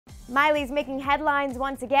Miley's making headlines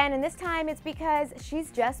once again, and this time it's because she's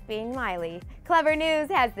just being Miley. Clevver News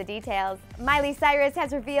has the details. Miley Cyrus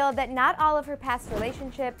has revealed that not all of her past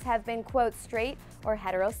relationships have been, quote, straight or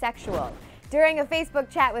heterosexual. During a Facebook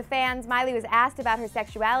chat with fans, Miley was asked about her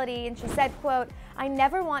sexuality, and she said, quote, "I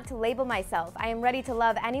never want to label myself. I am ready to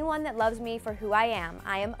love anyone that loves me for who I am.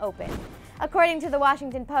 I am open." According to the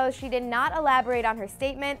Washington Post, she did not elaborate on her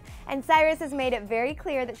statement, and Cyrus has made it very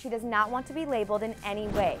clear that she does not want to be labeled in any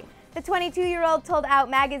way. The 22-year-old told Out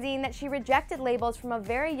magazine that she rejected labels from a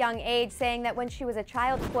very young age, saying that when she was a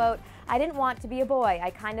child, quote, "I didn't want to be a boy, I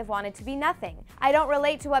kind of wanted to be nothing. I don't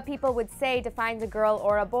relate to what people would say defines a girl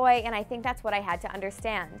or a boy, and I think that's what I had to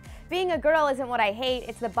understand. Being a girl isn't what I hate,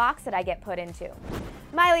 it's the box that I get put into."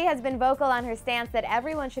 Miley has been vocal on her stance that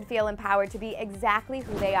everyone should feel empowered to be exactly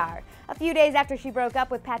who they are. A few days after she broke up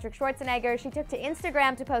with Patrick Schwarzenegger, she took to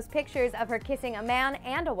Instagram to post pictures of her kissing a man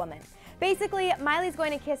and a woman. Basically, Miley's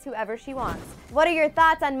going to kiss whoever she wants. What are your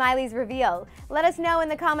thoughts on Miley's reveal? Let us know in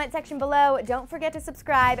the comment section below. Don't forget to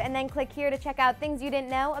subscribe and then click here to check out things you didn't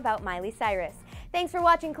know about Miley Cyrus. Thanks for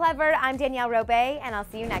watching Clevver. I'm Danielle Robay, and I'll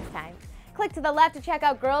see you next time. Click to the left to check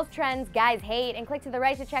out girls' trends guys hate, and click to the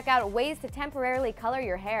right to check out ways to temporarily color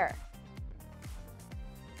your hair.